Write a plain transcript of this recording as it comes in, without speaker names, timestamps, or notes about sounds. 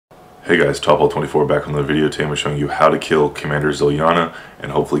Hey guys, Topple24 back on the video. Today I'm showing you how to kill Commander Zilyana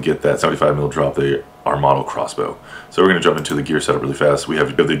and hopefully get that 75mm drop the Armadyl Crossbow. So we're going to jump into the gear setup really fast. We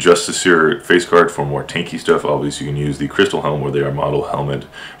have the Justiciar face card for more tanky stuff. Obviously you can use the Crystal Helm or the Armadyl helmet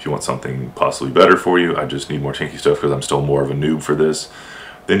if you want something possibly better for you. I just need more tanky stuff because I'm still more of a noob for this.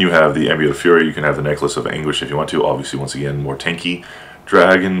 Then you have the Armadyl Fury. You can have the Necklace of Anguish if you want to. Obviously once again more tanky.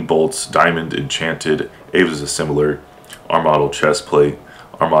 Dragon, Bolts, Diamond, Enchanted, Ava's Assembler, Armadyl Chestplate,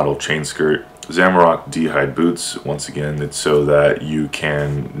 Armadyl chain skirt, Zamorak D'hide boots. Once again, it's so that you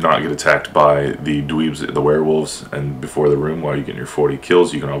can not get attacked by the dweebs, the werewolves, and before the room while you get your 40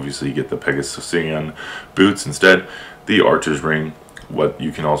 kills. You can obviously get the Pegasusian boots instead. The Archer's Ring. What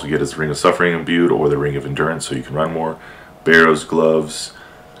you can also get is the Ring of Suffering imbued or the Ring of Endurance, so you can run more. Barrow's gloves,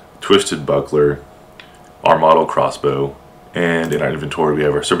 Twisted Buckler, Armadyl Crossbow. And in our inventory we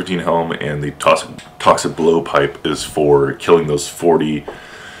have our Serpentine Helm, and the Toxic Blowpipe is for killing those 40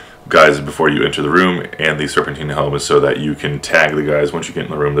 guys before you enter the room, and the Serpentine Helm is so that you can tag the guys once you get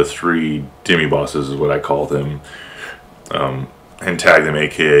in the room. The 3 demi-bosses is what I call them, and tag them,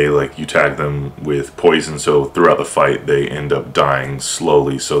 aka like you tag them with poison, so throughout the fight they end up dying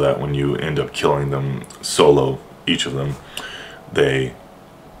slowly, so that when you end up killing them solo, each of them, they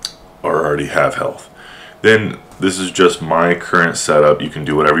already have health. Then this is just my current setup. You can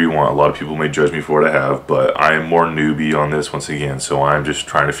do whatever you want. A lot of people may judge me for what I have, but I am more newbie on this once again, so I'm just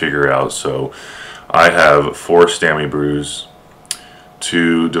trying to figure it out. So I have 4 Stammy Brews,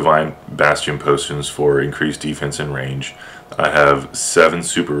 2 Divine Bastion Potions for increased defense and range. I have 7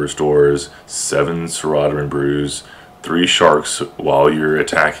 Super Restores, 7 Serotonin Brews, 3 Sharks while you're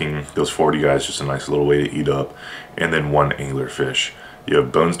attacking those 40 guys, just a nice little way to eat up, and then 1 Anglerfish. You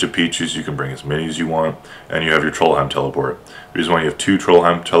have Bones to Peaches, you can bring as many as you want, and you have your Trollheim teleport. The reason why you have 2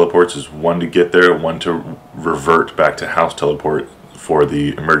 Trollheim teleports is 1 to get there, 1 to revert back to house teleport for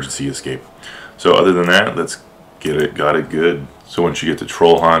the emergency escape. So other than that, let's get it, got it good. So once you get to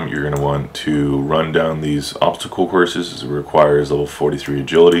Trollheim, you're going to want to run down these obstacle courses, as it requires level 43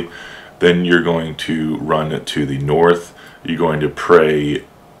 agility. Then you're going to run to the north. You're going to pray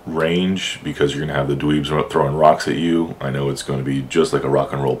range because you're going to have the dweebs throwing rocks at you. I know it's going to be just like a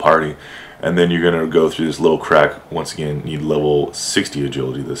rock and roll party. And then you're going to go through this little crack. Once again, you need level 60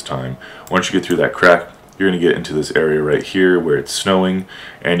 agility this time. Once you get through that crack, you're going to get into this area right here where it's snowing,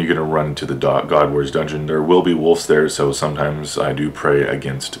 and you're going to run into the God Wars dungeon. There will be wolves there, so sometimes I do pray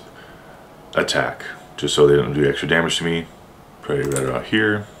against attack, just so they don't do extra damage to me. Pray right about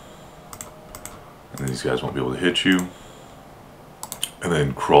here, and these guys won't be able to hit you. And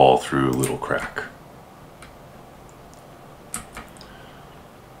then crawl through a little crack.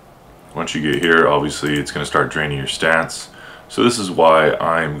 Once you get here, obviously it's going to start draining your stats. So this is why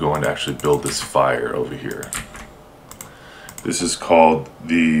I'm going to actually build this fire over here. This is called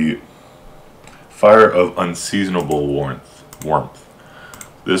the Fire of Unseasonable Warmth.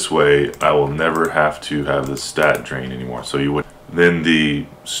 This way I will never have to have the stat drain anymore. So you would, then the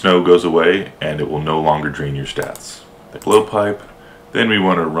snow goes away and it will no longer drain your stats. The blowpipe. Then we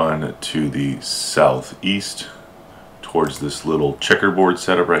want to run to the southeast towards this little checkerboard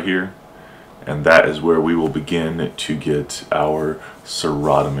setup right here, and that is where we will begin to get our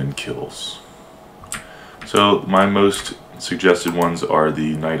Serotonin kills. So my most suggested ones are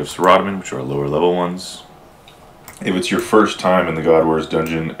the Knight of Serotonin, which are lower level ones. If it's your first time in the God Wars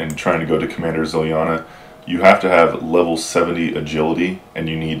dungeon and trying to go to Commander Zilyana, you have to have level 70 agility, and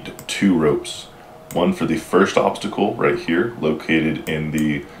you need 2 ropes. One for the first obstacle right here, located in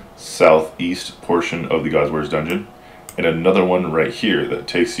the southeast portion of the God Wars dungeon, and another one right here that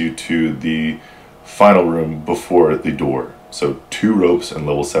takes you to the final room before the door. So 2 ropes and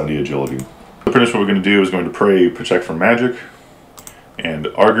level 70 agility. So pretty much what we're going to do is going to pray protect from magic and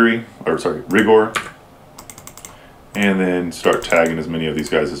rigor, and then start tagging as many of these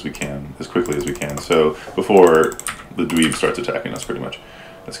guys as we can, as quickly as we can. So before the dweeb starts attacking us, pretty much.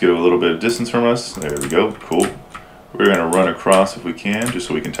 Let's get a little bit of distance from us. There we go. Cool. We're going to run across if we can, just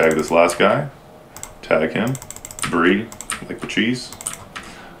so we can tag this last guy. Tag him. Brie, like the cheese.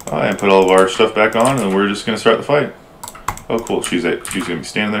 And put all of our stuff back on, and we're just going to start the fight. Oh, cool. She's going to be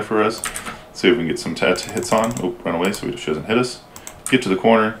standing there for us. See if we can get some hits on. Oh, run away so she doesn't hit us. Get to the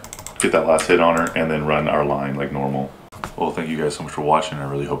corner, get that last hit on her, and then run our line like normal. Well, thank you guys so much for watching. I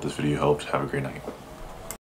really hope this video helped. Have a great night.